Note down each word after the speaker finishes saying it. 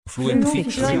Fluent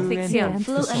Fiction.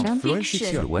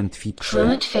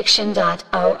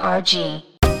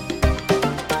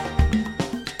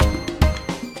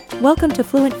 Fluentfiction.org. Welcome to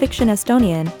Fluent Fiction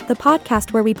Estonian, the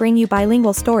podcast where we bring you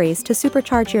bilingual stories to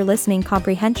supercharge your listening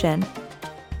comprehension.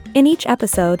 In each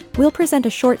episode, we'll present a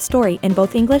short story in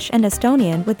both English and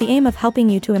Estonian with the aim of helping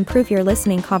you to improve your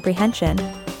listening comprehension.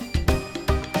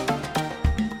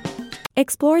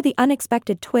 Explore the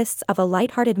unexpected twists of a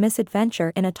lighthearted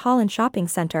misadventure in a Tallinn shopping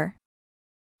center.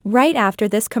 Right after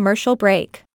this commercial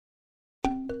break.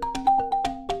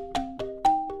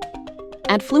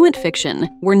 At Fluent Fiction,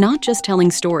 we're not just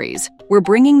telling stories, we're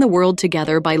bringing the world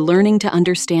together by learning to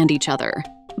understand each other.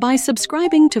 By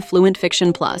subscribing to Fluent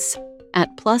Fiction Plus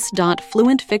at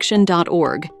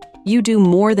plus.fluentfiction.org, you do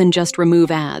more than just remove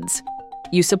ads.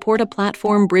 You support a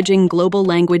platform bridging global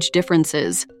language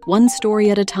differences, one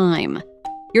story at a time.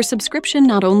 Your subscription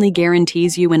not only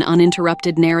guarantees you an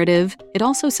uninterrupted narrative, it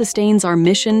also sustains our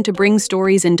mission to bring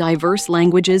stories in diverse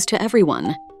languages to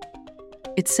everyone.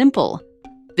 It's simple.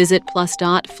 Visit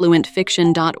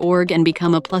plus.fluentfiction.org and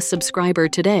become a Plus subscriber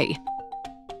today.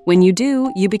 When you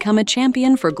do, you become a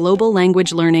champion for global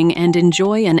language learning and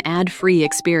enjoy an ad-free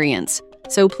experience.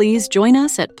 So please join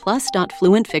us at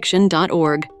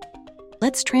plus.fluentfiction.org.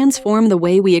 Let's transform the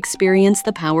way we experience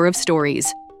the power of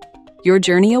stories. Your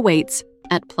journey awaits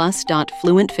at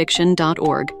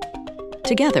plus.fluentfiction.org.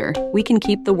 Together, we can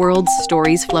keep the world's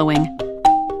stories flowing.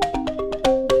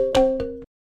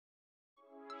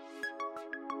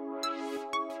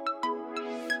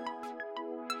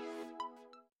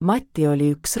 Matti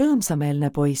oli üks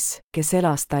rõõmsameelne poiss, kes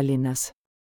elas Tallinnas.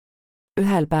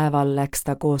 Ühel päeval läks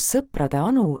ta koos sõprade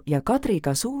Anu ja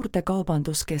Kadriga suurde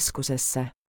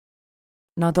kaubanduskeskusesse.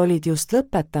 Nad olid just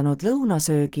lõpetanud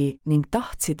lõunasöögi ning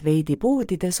tahtsid veidi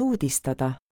poodides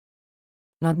uudistada.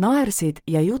 Nad naersid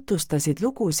ja jutustasid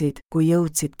lugusid, kui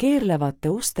jõudsid keerlevate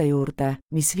uste juurde,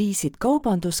 mis viisid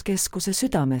kaubanduskeskuse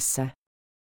südamesse.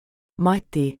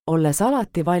 Mati, olles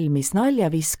alati valmis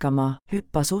nalja viskama,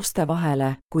 hüppas uste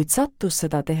vahele, kuid sattus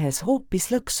seda tehes hoopis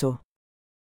lõksu.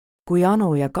 Kui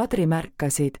Anu ja Kadri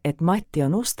märkasid, et Mati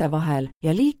on uste vahel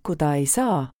ja liikuda ei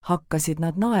saa, hakkasid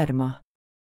nad naerma.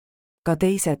 Ka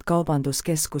teised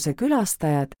kaubanduskeskuse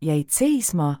külastajad jäid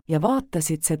seisma ja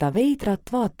vaatasid seda veidrat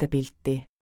vaatepilti.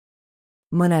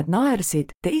 Mõned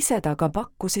naersid, teised aga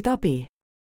pakkusid abi.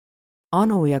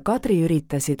 Anu ja Kadri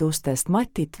üritasid ustest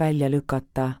Matit välja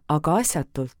lükata, aga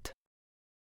asjatult.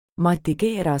 Mati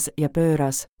keeras ja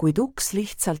pööras, kuid uks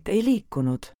lihtsalt ei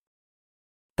liikunud.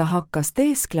 Ta hakkas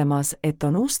teesklemas, et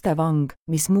on ustevang,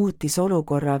 mis muutis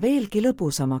olukorra veelgi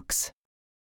lõbusamaks.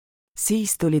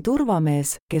 Siis tuli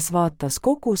turvamees, kes vaatas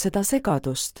kogu seda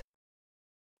segadust.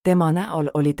 Tema näol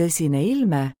oli tõsine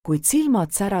ilme, kuid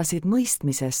silmad särasid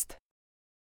mõistmisest.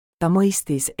 Ta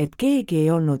mõistis, et keegi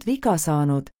ei olnud viga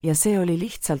saanud ja see oli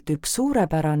lihtsalt üks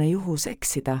suurepärane juhus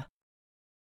eksida.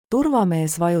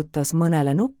 Turvamees vajutas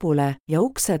mõnele nupule ja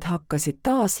uksed hakkasid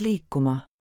taas liikuma.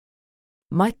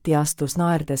 Mati astus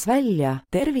naerdes välja,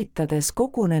 tervitades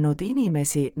kogunenud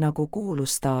inimesi nagu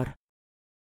kuulustaar.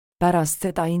 Pärast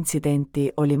seda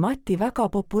intsidenti oli Mati väga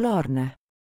populaarne.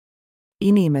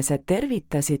 Inimesed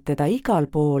tervitasid teda igal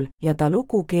pool ja ta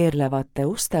lugu keerlevate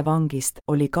uste vangist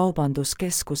oli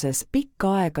kaubanduskeskuses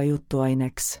pikka aega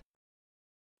jutuaineks.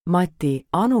 Mati,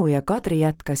 Anu ja Kadri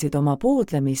jätkasid oma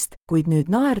poodlemist, kuid nüüd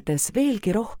naerdes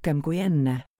veelgi rohkem kui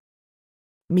enne.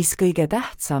 Mis kõige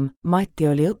tähtsam, Mati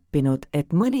oli õppinud,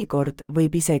 et mõnikord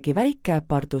võib isegi väike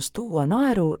äpardus tuua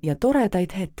naeru ja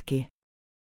toredaid hetki.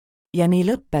 Ja nii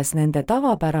lõppes nende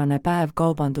tavapärane päev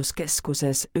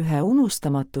kaubanduskeskuses ühe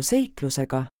unustamatu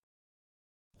seiklusega.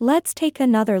 Let's take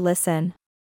another listen.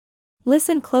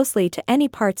 Listen closely to any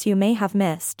parts you may have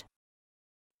missed.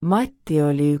 Matti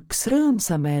oli üks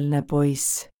rõõmsameelne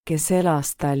poiss, kes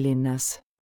elas Tallinnas.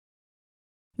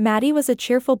 Matti was a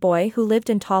cheerful boy who lived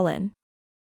in Tallinn.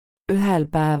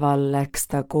 Ühel päeval läks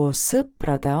ta koos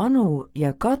sõprade Anu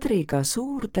ja Kadriga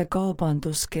suurde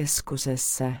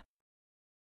kaubanduskeskusesse.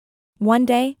 One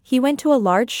day, he went to a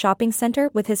large shopping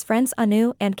center with his friends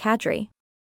Anu and Kadri.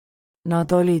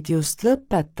 Nad olid just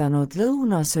lõpetanud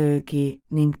lõunasöögi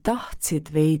ning tahtsid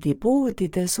veidi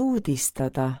poodides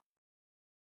uudistada.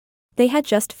 They had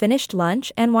just finished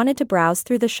lunch and wanted to browse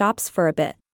through the shops for a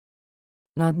bit.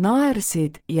 Nad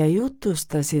naersid ja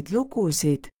jutustasid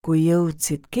lugusid, kui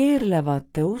jõudsid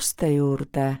keerlevate uste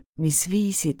juurde, mis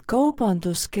viisid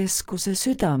kaubanduskeskuse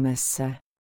südamesse.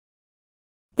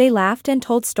 They laughed and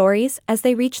told stories as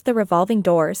they reached the revolving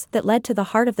doors that led to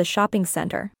the heart of the shopping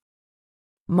center.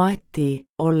 Mati,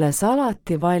 olles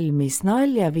alati valmis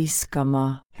nalja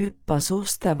viskama, hüppas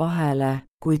uste vahele,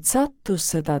 kuid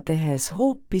sattus seda tehes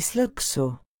hoopis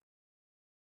lõksu.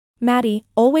 Maddie,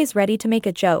 always ready to make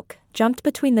a joke, jumped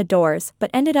between the doors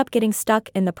but ended up getting stuck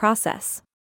in the process.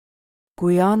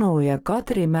 Kui Anu ja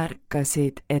Kadri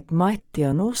märkasid, et Mati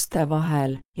on uste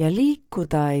vahel ja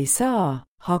liikuda ei saa,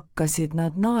 hakkasid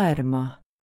nad naerma.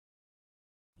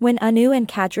 When Anu and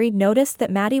Kadri noticed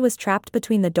that Maddie was trapped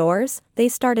between the doors, they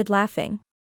started laughing.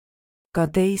 Ka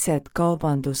teised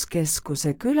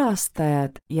kaubanduskeskuse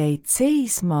külastajad jäid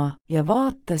seisma ja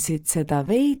vaatasid seda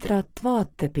veidrat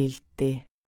vaatepilti.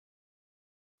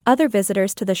 Other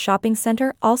visitors to the shopping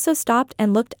center also stopped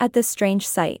and looked at this strange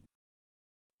sight.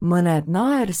 Mõned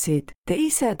naersid,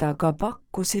 teised aga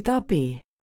pakkusid abi.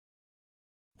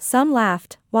 Some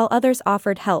laughed, while others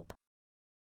offered help.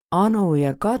 Anu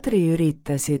ja Kadri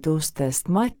üritasid ustest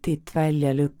Matit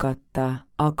välja lükata,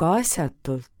 aga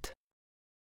asjatult.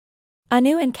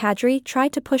 Anu and Kadri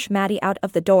tried to push Maddie out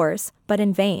of the doors, but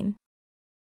in vain.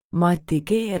 Mati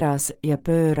keeras ja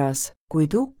pööras,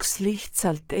 kuid uks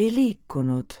lihtsalt ei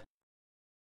liikunud.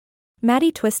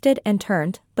 Maddie twisted and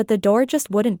turned, but the door just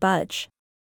wouldn't budge.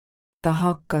 Ta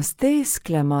hakkas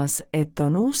teesklemas, et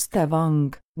on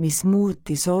ustevang, mis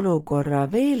muutis olukorra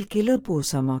veelgi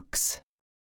lõbusamaks.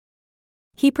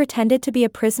 He pretended to be a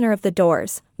prisoner of the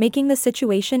doors, making the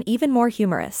situation even more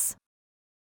humorous.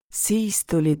 Siis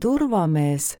tuli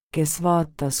turvamees, kes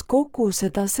vaatas kogu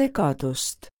seda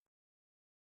segadust.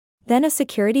 Then a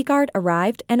security guard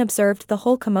arrived and observed the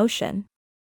whole commotion.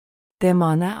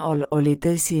 Tema näol oli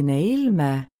tõsine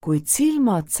ilme, kuid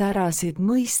silmad särasid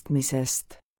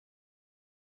mõistmisest.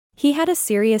 He had a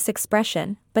serious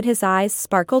expression, but his eyes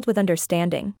sparkled with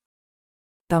understanding.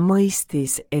 Ta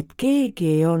mõistis, et keegi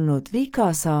ei olnud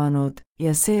viga saanud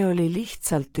ja see oli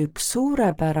lihtsalt üks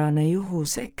suurepärane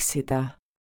juhus eksida.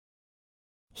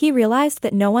 He realized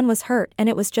that no one was hurt and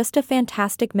it was just a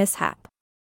fantastic mishap.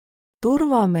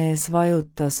 Turvamees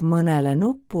vajutas mõnele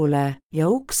nupule ja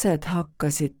uksed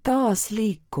hakkasid taas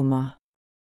liikuma.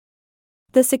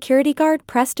 The security guard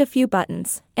pressed a few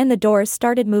buttons, and the doors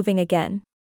started moving again.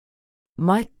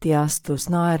 Mati astus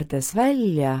naerdes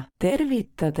välja,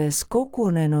 tervitades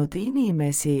kogunenud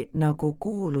inimesi nagu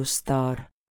kuulustaar.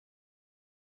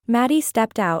 Maddie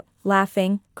stepped out,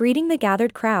 laughing, greeting the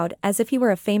gathered crowd as if he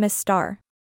were a famous star.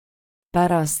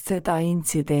 Pärast seda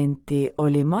intsidenti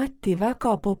oli Mati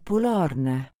väga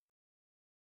populaarne.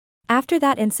 After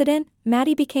that incident,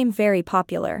 Maddie became very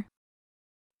popular.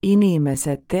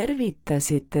 Inimesed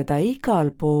tervitasid teda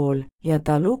igal pool ja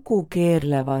ta lugu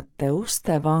keerlevate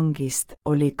ustevangist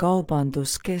oli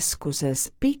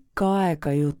kaubanduskeskuses pikka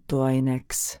aega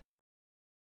jutuaineks.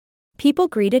 People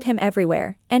greeted him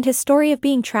everywhere, and his story of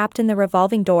being trapped in the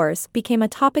revolving doors became a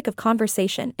topic of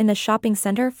conversation in the shopping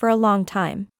center for a long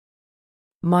time.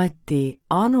 Mati,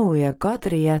 Anu ja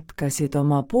Kadri jätkasid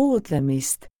oma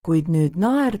poodlemist, kuid nüüd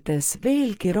naerdes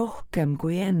veelgi rohkem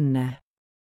kui enne.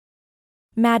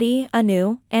 Maddie,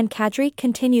 Anu, and Kadri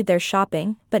continued their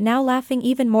shopping, but now laughing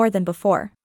even more than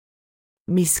before.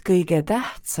 Mis kõige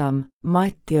tähtsam,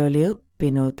 Mati oli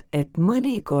õppinud, et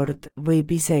mõnikord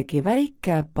võib isegi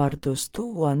väike äpardus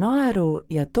tuua naeru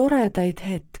ja toredaid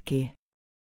hetki.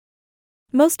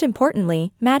 Most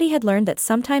importantly, Maddie had learned that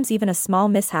sometimes even a small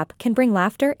mishap can bring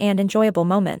laughter and enjoyable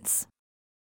moments.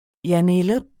 Ja nii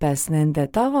lõppes nende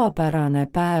tavapärane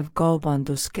päev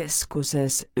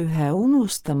kaubanduskeskuses ühe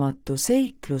unustamatu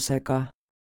seiklusega.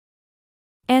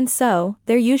 And so,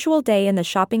 their usual day in the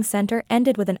shopping center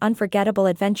ended with an unforgettable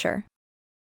adventure.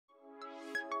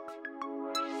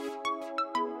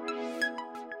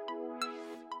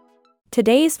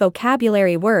 Today's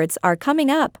vocabulary words are coming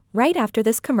up right after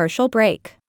this commercial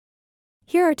break.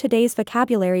 Here are today's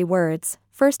vocabulary words,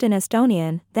 first in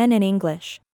Estonian, then in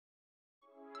English.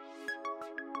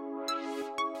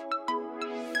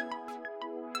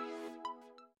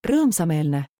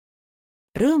 Rõõmsameelne,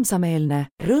 rõõmsameelne,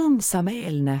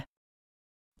 rõõmsameelne.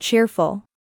 Cheerful.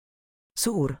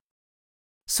 Suur,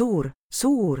 suur,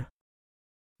 suur.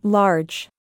 Large.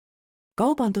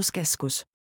 Kaubanduskeskus,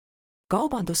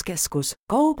 kaubanduskeskus,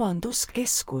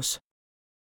 kaubanduskeskus.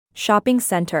 Shopping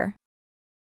center.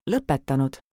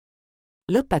 Lõpetanud,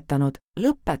 lõpetanud,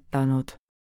 lõpetanud.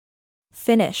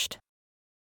 Finished.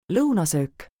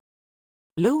 Lõunasöök,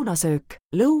 lõunasöök,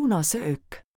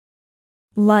 lõunasöök.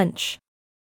 Lunch.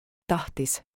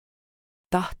 Tahtis,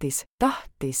 tahtis,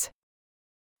 tahtis.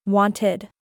 Wanted.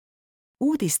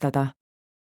 Uudistada,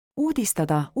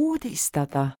 uudistada,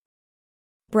 uudistada.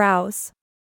 Browse.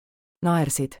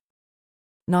 Naersid,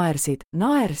 naersid,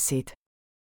 naersid.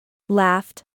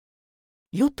 Laughed.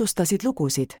 Jutustasid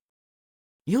lugusid,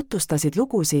 jutustasid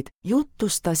lugusid,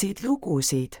 jutustasid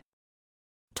lugusid.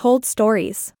 Told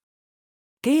stories.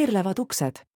 Keerlevad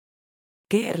uksed,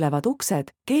 keerlevad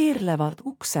uksed, keerlevad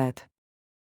uksed.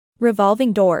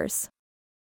 Revolving doors.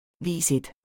 viisid,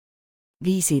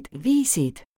 viisid,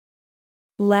 viisid.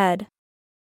 Lead.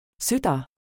 süda,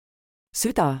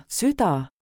 süda, süda.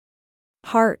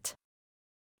 Heart.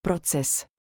 protsess,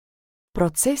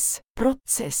 protsess,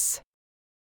 protsess.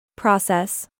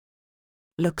 Process.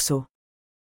 lõksu,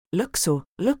 lõksu,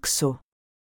 lõksu.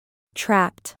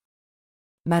 Trapped.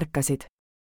 märkasid,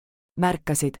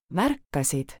 märkasid,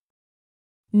 märkasid.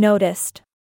 Noticed.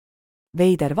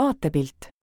 veider vaatepilt,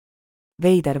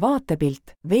 veider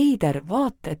vaatepilt, veider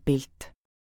vaatepilt.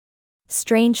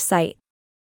 Strange sight.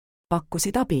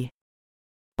 pakkusid abi,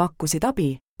 pakkusid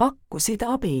abi, pakkusid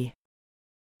abi.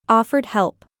 Offered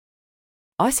help.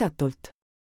 asjatult,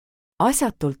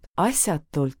 asjatult,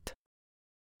 asjatult.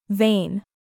 Vain.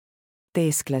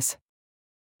 teeskles,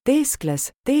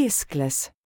 teeskles,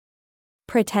 teeskles.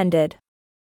 Pretended.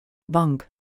 vang,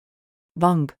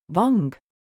 vang, vang.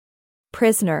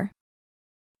 Prisoner.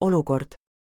 olukord,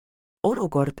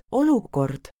 olukord,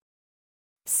 olukord.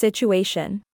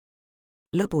 Situation.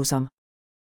 lõbusam,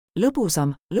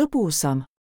 lõbusam, lõbusam.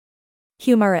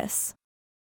 Humorous.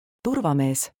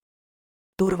 turvamees,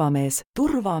 turvamees,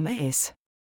 turvamees.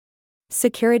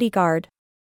 Security guard.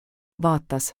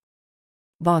 vaatas,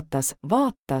 vaatas,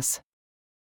 vaatas.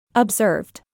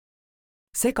 Observed.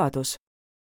 segadus,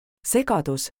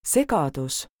 segadus,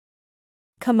 segadus.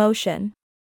 Commotion.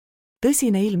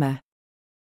 tõsine ilme,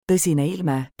 tõsine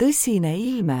ilme, tõsine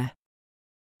ilme.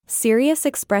 Serious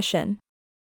expression.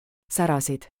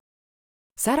 särasid,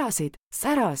 särasid,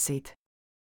 särasid.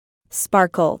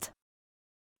 Sparkled.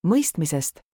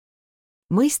 mõistmisest,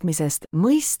 mõistmisest,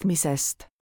 mõistmisest.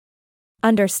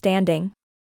 Understanding.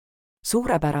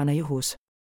 suurepärane juhus,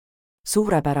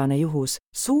 suurepärane juhus,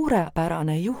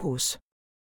 suurepärane juhus.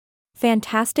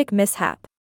 Fantastic mishap.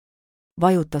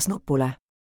 vajutas nupule,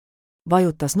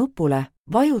 vajutas nupule,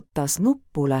 vajutas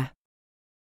nupule.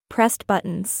 Pressed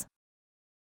buttons.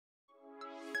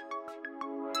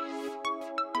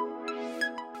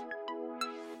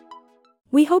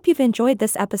 We hope you've enjoyed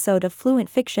this episode of Fluent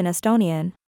Fiction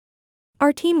Estonian.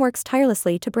 Our team works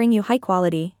tirelessly to bring you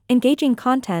high-quality, engaging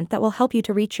content that will help you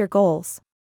to reach your goals.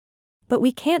 But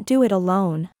we can't do it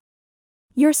alone.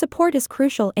 Your support is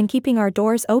crucial in keeping our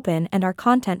doors open and our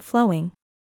content flowing.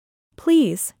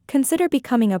 Please, consider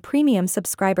becoming a premium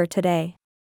subscriber today.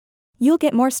 You'll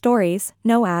get more stories,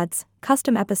 no ads,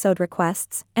 custom episode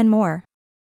requests, and more.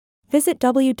 Visit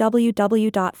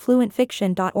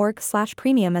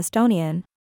www.fluentfiction.org/premium-estonian.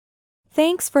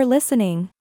 Thanks for listening.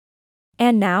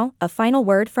 And now, a final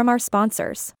word from our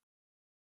sponsors.